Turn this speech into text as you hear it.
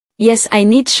Yes, I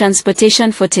need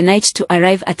transportation for tonight to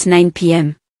arrive at 9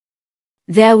 p.m.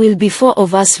 There will be 4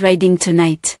 of us riding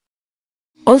tonight.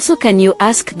 Also, can you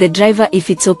ask the driver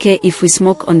if it's okay if we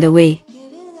smoke on the way?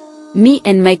 Me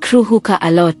and my crew hookah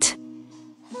a lot.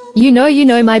 You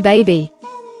know my baby.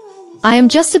 I am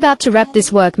just about to wrap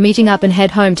this work meeting up and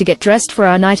head home to get dressed for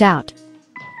our night out.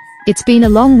 It's been a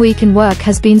long week and work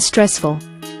has been stressful.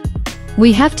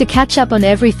 We have to catch up on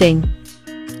everything.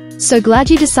 So glad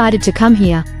you decided to come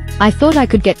here. I thought I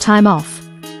could get time off.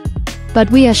 But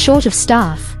we are short of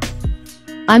staff.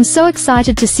 I'm so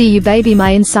excited to see you, baby. My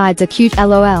insides are cute,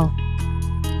 lol.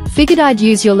 Figured I'd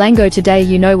use your lingo today,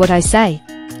 you know what I say.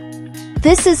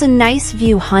 This is a nice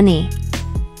view, honey.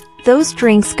 Those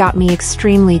drinks got me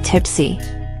extremely tipsy.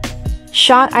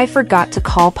 Shot, I forgot to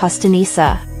call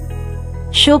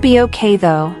PUSTTENNESA. She'll be okay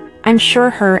though. I'm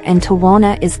sure her and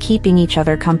Tawana is keeping each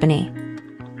other company.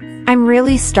 I'm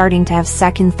really starting to have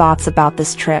second thoughts about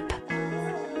this trip.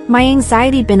 My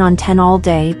anxiety been on 10 all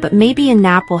day, but maybe a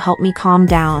nap will help me calm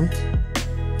down.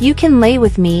 You can lay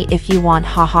with me if you want,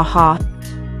 ha ha ha.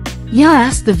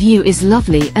 Yes, the view is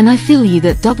lovely and I feel you,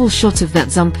 that double shot of that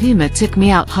Zumpuma took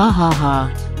me out, ha ha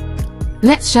ha.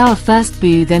 Let's shower first,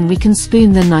 boo, then we can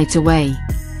spoon the night away.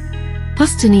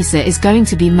 PUSTTENNESA is going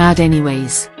to be mad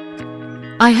anyways.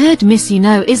 I heard Miss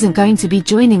Yano isn't going to be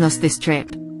joining us this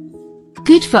trip.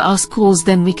 Good for us, cause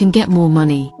then we can get more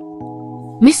money.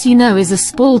 Miss Yano is a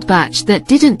spoiled batch that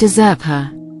didn't deserve her.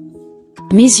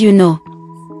 Miss Yano?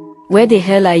 Where the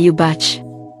hell are you, batch?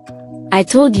 I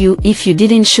told you if you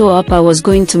didn't show up I was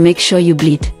going to make sure you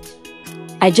bleed.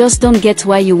 I just don't get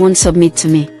why you won't submit to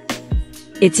me.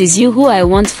 It is you who I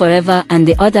want forever and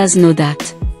the others know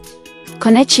that.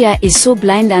 Konechia is so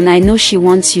blind and I know she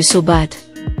wants you so bad.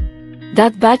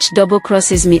 That batch double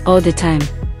crosses me all the time.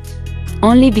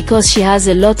 Only because she has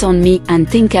a lot on me and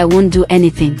think I won't do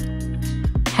anything.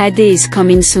 Her day is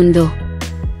coming soon though.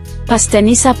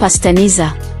 PUSTTENNESA.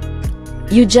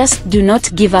 You just do not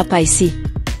give up, I see.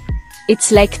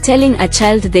 It's like telling a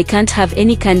child they can't have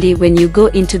any candy when you go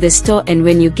into the store and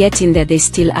when you get in there they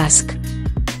still ask.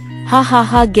 Ha ha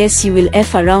ha, guess you will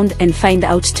F around and find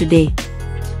out today.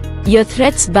 Your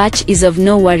threats, batch, is of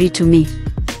no worry to me.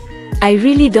 I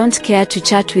really don't care to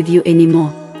chat with you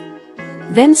anymore.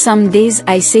 Then some days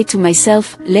I say to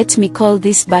myself, let me call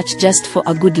this batch just for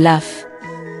a good laugh.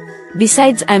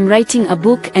 Besides, I'm writing a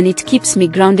book and it keeps me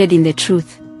grounded in the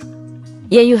truth.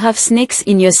 Yeah, you have snakes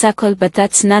in your circle, but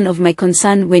that's none of my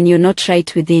concern when you're not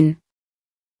right within.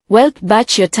 Well,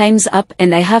 batch, your time's up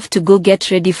and I have to go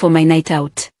get ready for my night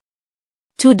out.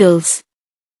 Toodles.